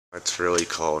It's really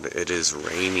cold. It is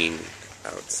raining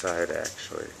outside,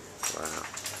 actually. Wow.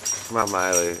 Come on,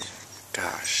 Miley.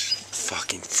 Gosh,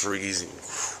 fucking freezing.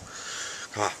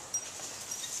 Come on.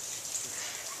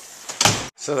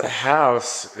 So the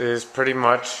house is pretty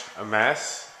much a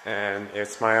mess, and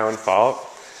it's my own fault.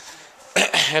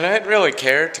 And I didn't really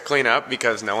care to clean up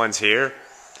because no one's here.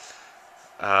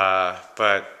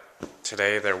 But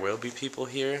today there will be people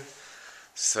here,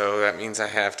 so that means I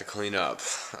have to clean up.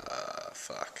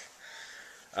 Fuck.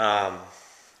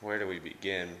 Where do we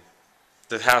begin?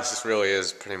 The house really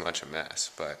is pretty much a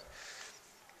mess, but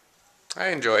I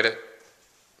enjoyed it.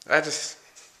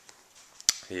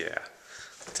 Yeah.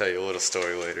 I'll tell you a little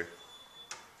story later.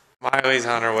 Miley's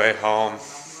on her way home.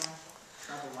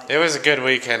 It was a good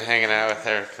weekend hanging out with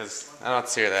her because I don't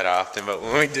see her that often, but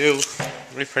when we do,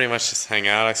 we pretty much just hang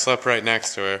out. I slept right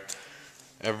next to her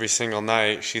every single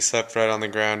night. She slept right on the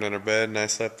ground in her bed, and I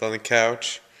slept on the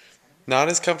couch. Not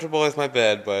as comfortable as my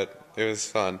bed, but it was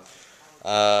fun.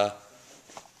 So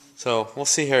we'll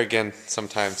see her again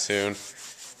sometime soon.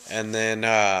 And then,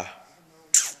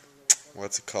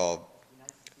 what's it called?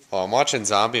 Well, I'm watching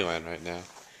Zombieland right now.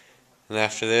 And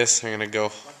after this, I'm gonna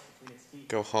go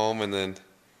home and then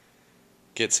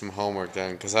get some homework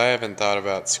done, because I haven't thought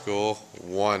about school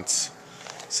once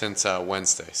since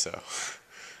Wednesday, so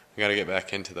I gotta get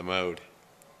back into the mode.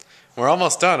 We're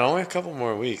almost done, only a couple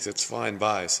more weeks. It's flying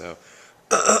by, so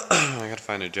I gotta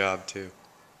find a job too.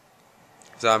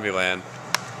 Zombieland.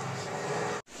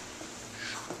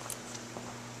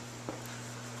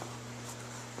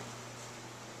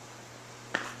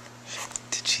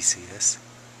 Did she see this?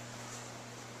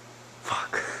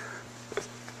 Fuck.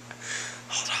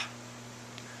 Hold on.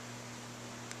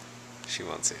 She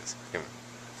won't see us. Come on.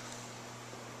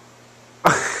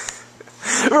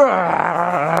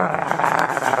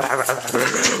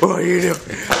 What are you doing?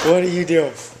 What are you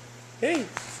doing? Hey.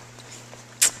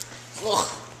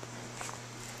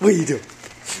 What are you doing?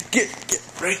 Get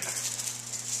right.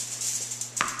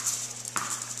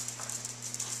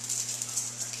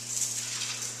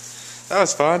 That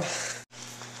was fun.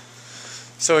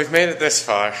 So we've made it this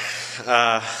far.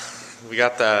 We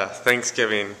got the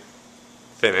Thanksgiving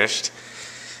finished.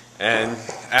 And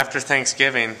after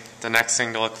Thanksgiving, the next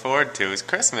thing to look forward to is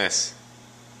Christmas.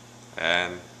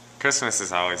 And Christmas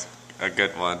is always a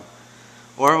good one.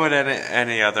 Or would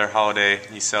any other holiday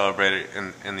you celebrate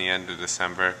in the end of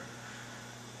December.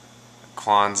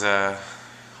 Kwanzaa,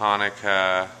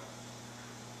 Hanukkah,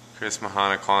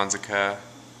 CHRISMAHANUKWANZAKAH.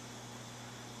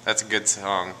 That's a good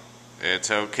song. It's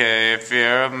okay if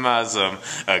you're a Muslim,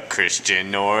 a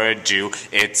Christian, or a Jew.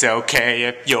 It's okay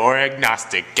if you're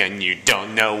agnostic and you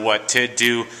don't know what to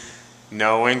do.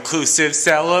 No inclusive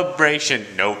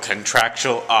celebration, no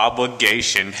contractual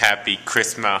obligation. Happy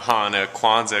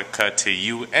CHRISMAHANUKWANZAKAH to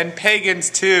you and pagans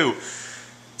too.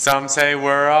 Some say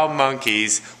we're all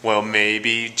monkeys, well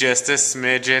maybe just a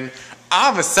smidgen.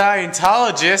 I'm a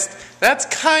Scientologist, that's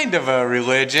kind of a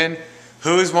religion.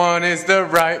 Whose one is the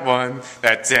right one?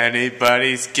 That's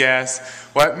anybody's guess.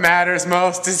 What matters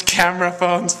most is camera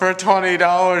phones for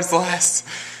 $20 less.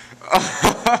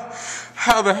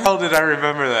 How the hell did I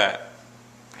remember that?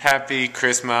 Happy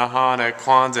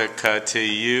CHRISMAHANUKWANZAKAH to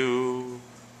you.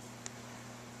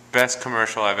 Best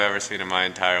commercial I've ever seen in my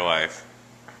entire life.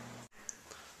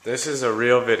 This is a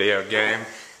real video game.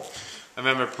 I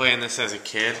remember playing this as a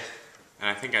kid, and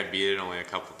I think I beat it only a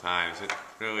couple times. It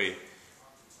really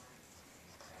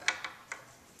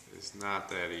is not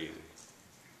that easy.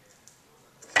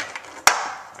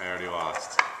 I already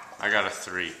lost. I got a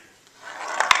 3.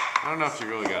 I don't know if you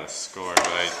really got a score, but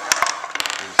I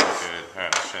didn't do good.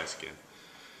 Alright, let's try this again.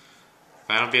 If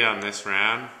I don't beat it on this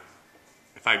round,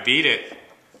 if I beat it,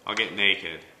 I'll get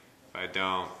naked. If I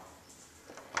don't,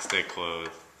 I'll stay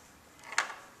clothed.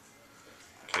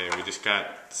 Okay, we just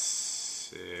got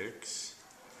 6.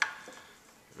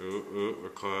 Ooh, we're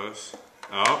close.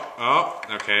 Oh,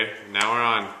 okay, now we're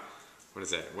on, what is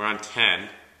that? We're on 10.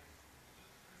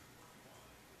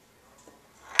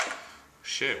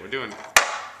 Shit, we're doing,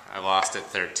 I lost at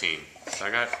 13. So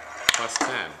I got plus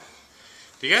 10.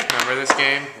 Do you guys remember this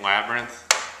game, Labyrinth?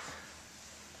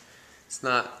 It's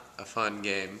not a fun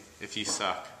game if you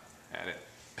suck at it.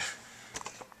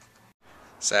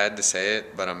 Sad to say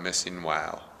it, but I'm missing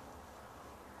WoW.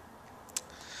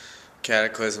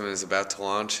 Cataclysm is about to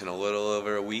launch in a little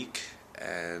over a week,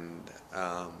 and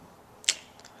I'm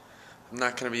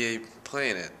not going to be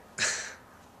playing it.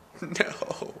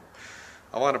 No.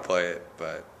 I want to play it,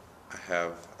 but I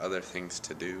have other things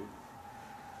to do.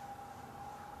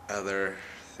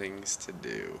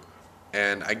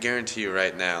 And I guarantee you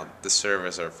right now, the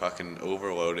servers are fucking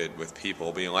overloaded with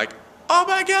people being like, oh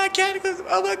my god, Cataclysm,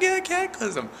 oh my god,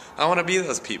 Cataclysm. I want to be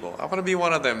those people. I want to be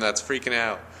one of them that's freaking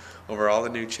out over all the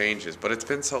new changes. But it's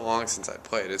been so long since I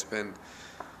played. It's been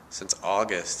since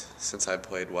August since I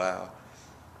played WoW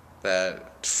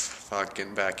that fuck,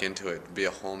 getting back into it would be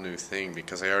a whole new thing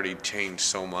because I already changed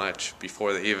so much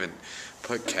before they even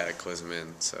put Cataclysm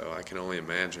in. So I can only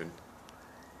imagine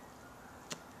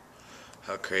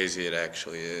how crazy it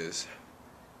actually is.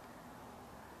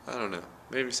 I don't know.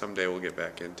 Maybe someday we'll get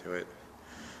back into it.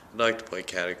 I'd like to play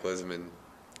Cataclysm and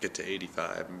get to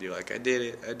 85 and be like, I did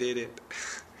it, I did it.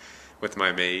 With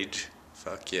my mage.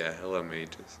 Fuck yeah, I love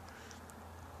mages.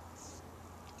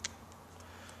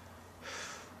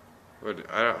 But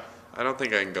I don't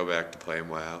think I can go back to playing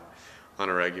WoW on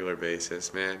a regular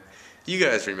basis, man. You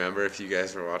guys remember, if you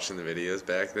guys were watching the videos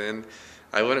back then,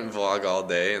 I wouldn't vlog all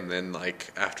day, and then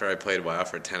like after I played WoW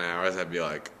for 10 hours, I'd be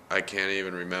like, I can't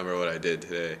even remember what I did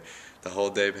today. The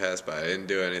whole day passed by, I didn't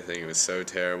do anything, it was so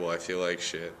terrible, I feel like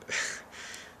shit.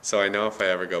 So I know if I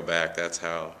ever go back, that's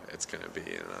how it's gonna be,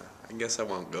 and I guess I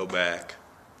won't go back,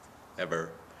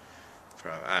 ever.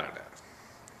 Probably, I don't know.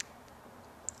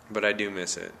 But I do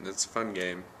miss it, and it's a fun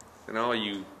game. And all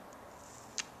you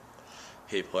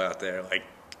people out there, like,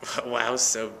 WoW's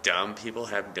so dumb, people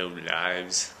have no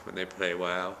lives when they play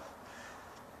WoW.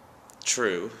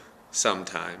 True,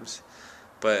 sometimes.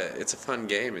 But it's a fun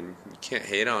game, and you can't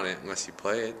hate on it unless you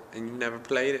play it, and you've never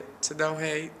played it, so don't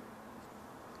hate.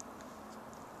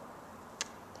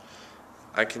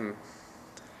 I can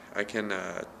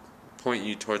point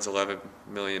you towards 11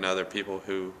 million other people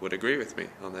who would agree with me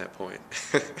on that point.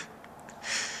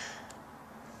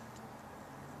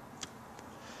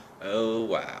 Oh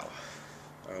wow.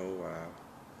 Oh wow.